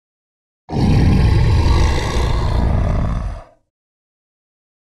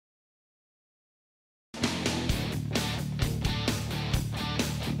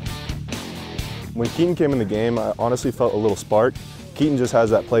When Keaton came in the game, I honestly felt a little spark. Keaton just has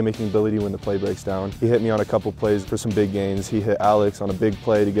that playmaking ability when the play breaks down. He hit me on a couple plays for some big gains. He hit Alex on a big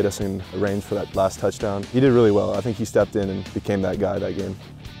play to get us in range for that last touchdown. He did really well. I think he stepped in and became that guy that game.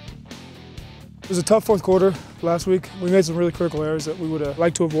 It was a tough fourth quarter last week. We made some really critical errors that we would have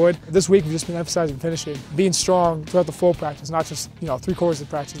liked to avoid. This week we've just been emphasizing finishing, being strong throughout the full practice, not just 3 quarters of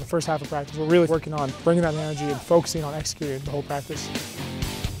practice, the first half of practice. We're really working on bringing that energy and focusing on executing the whole practice.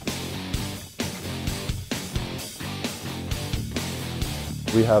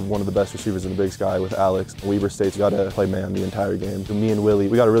 We have one of the best receivers in the Big Sky with Alex. Weber State's got to play man the entire game. So me and Willie,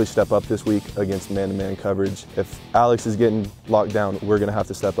 we got to really step up this week against man-to-man coverage. If Alex is getting locked down, we're going to have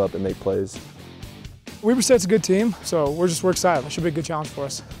to step up and make plays. Weber State's a good team, so we're excited. It should be a good challenge for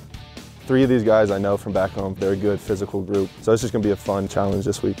us. 3 of these guys I know from back home. They're a good physical group, so it's just going to be a fun challenge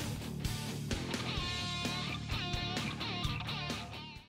this week.